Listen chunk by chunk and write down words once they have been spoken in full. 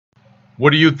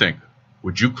What do you think?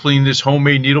 Would you clean this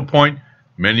homemade needlepoint,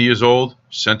 many years old,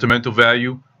 sentimental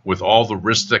value, with all the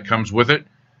risks that comes with it?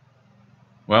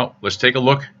 Well, let's take a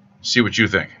look, see what you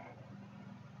think.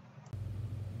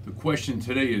 The question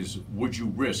today is, would you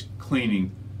risk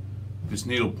cleaning this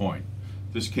needlepoint?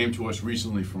 This came to us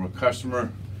recently from a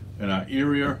customer in our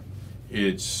area.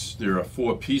 There are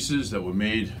 4 pieces that were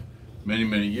made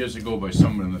many years ago by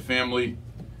someone in the family.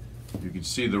 You can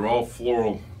see they're all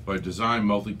floral by design,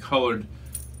 multicolored,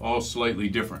 all slightly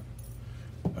different.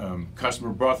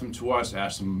 Customer brought them to us,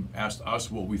 asked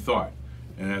us what we thought.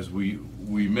 And as we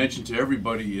mentioned to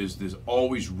everybody, is there's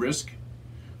always risk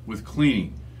with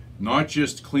cleaning. Not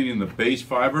just cleaning the base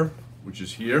fiber, which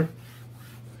is here,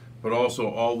 but also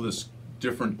all this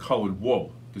different colored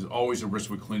wool. There's always a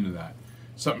risk with cleaning that.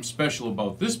 Something special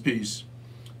about this piece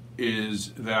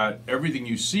is that everything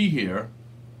you see here,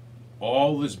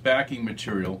 all this backing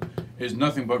material, is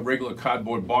nothing but regular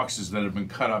cardboard boxes that have been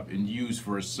cut up and used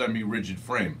for a semi-rigid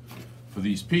frame for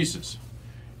these pieces.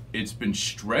 It's been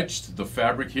stretched, the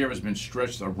fabric here has been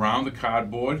stretched around the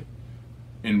cardboard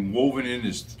and woven in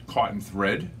as cotton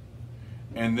thread.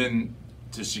 And then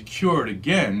to secure it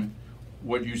again,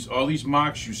 all these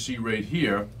marks you see right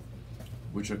here,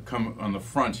 which are come on the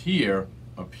front here,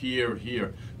 up here,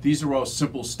 here, these are all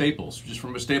simple staples, just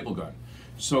from a staple gun.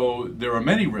 So there are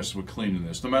many risks with cleaning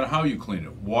this, no matter how you clean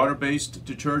it. Water-based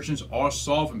detergents or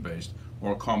solvent-based,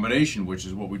 or a combination, which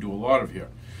is what we do a lot of here.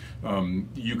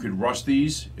 You could rust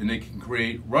these, and they can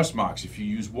create rust marks if you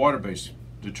use water-based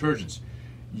detergents.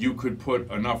 You could put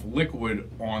enough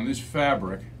liquid on this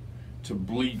fabric to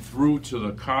bleed through to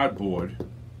the cardboard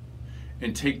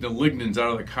and take the lignins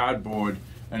out of the cardboard,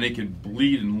 and they could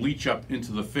bleed and leach up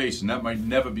into the face, and that might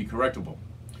never be correctable.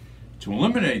 To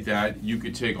eliminate that, you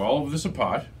could take all of this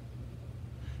apart,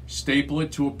 staple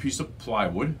it to a piece of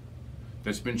plywood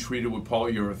that's been treated with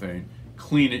polyurethane,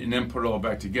 clean it, and then put it all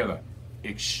back together.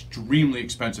 Extremely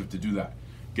expensive to do that.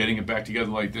 Getting it back together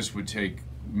like this would take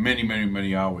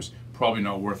many hours. Probably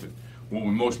not worth it. What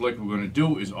we're most likely going to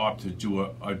do is opt to do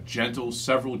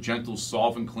several gentle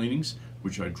solvent cleanings,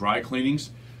 which are dry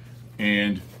cleanings.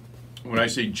 And when I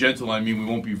say gentle, I mean we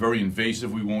won't be very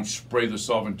invasive. We won't spray the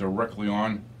solvent directly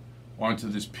onto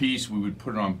this piece. We would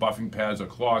put it on buffing pads or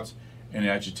cloths and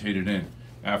agitate it in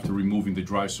after removing the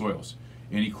dry soils.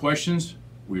 Any questions?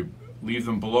 We leave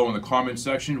them below in the comment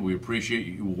section. We appreciate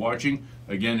you watching.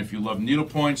 Again, if you love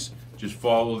needlepoints, just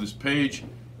follow this page,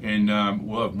 and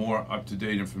we'll have more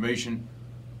up-to-date information.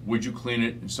 Would you clean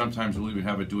it? And sometimes we'll even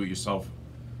have a do-it-yourself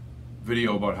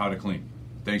video about how to clean.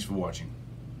 Thanks for watching.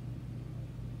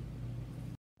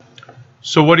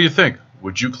 So what do you think?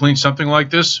 Would you clean something like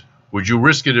this? Would you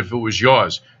risk it if it was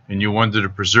yours and you wanted to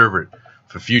preserve it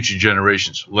for future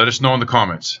generations? Let us know in the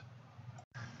comments.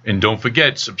 And don't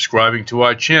forget, subscribing to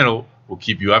our channel will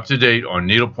keep you up to date on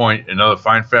needlepoint and other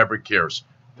fine fabric cares.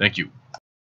 Thank you.